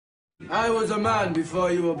I was a man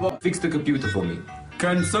before you were born. Fix the computer for me.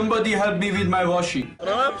 Can somebody help me with my washing?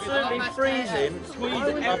 I'm absolutely freezing.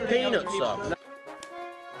 Squeezing my peanuts up.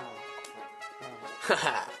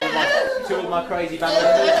 Two of my crazy band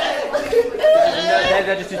members.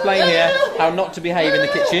 They're just displaying here how not to behave in the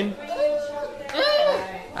kitchen.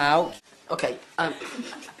 Out. Okay,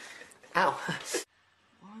 ow.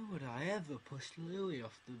 Why would I ever push Louis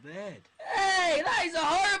off the bed? Hey, that is a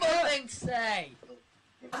horrible thing to say!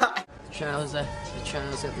 The trouser.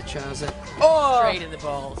 Oh! Straight in the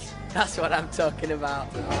balls. That's what I'm talking about.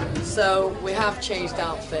 So, we have changed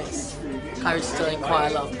outfits. Harry's still in quite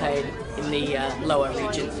a lot of pain in the lower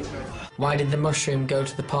regions. Why did the mushroom go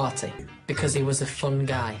to the party? Because he was a fun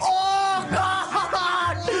guy. Oh,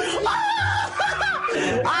 God!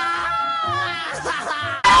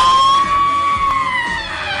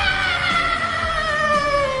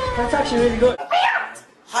 That's actually really good.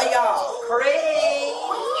 Hiya! Hooray!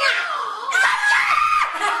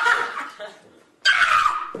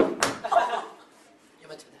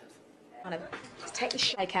 Just take the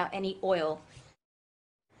shake out any oil.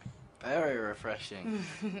 Very refreshing.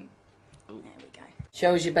 There we go.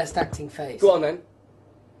 Show us your best acting face. Go on then.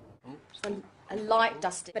 A light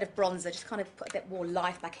dusted bit of bronzer, just kind of put a bit more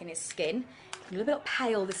life back in his skin. A little bit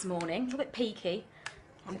pale this morning, a little bit peaky.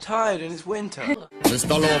 I'm tired and it's winter.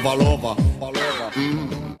 Mr. Lover.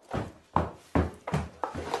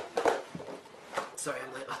 Sorry,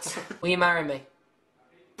 I'm late. Will you marry me?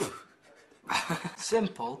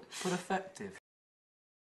 Simple but effective.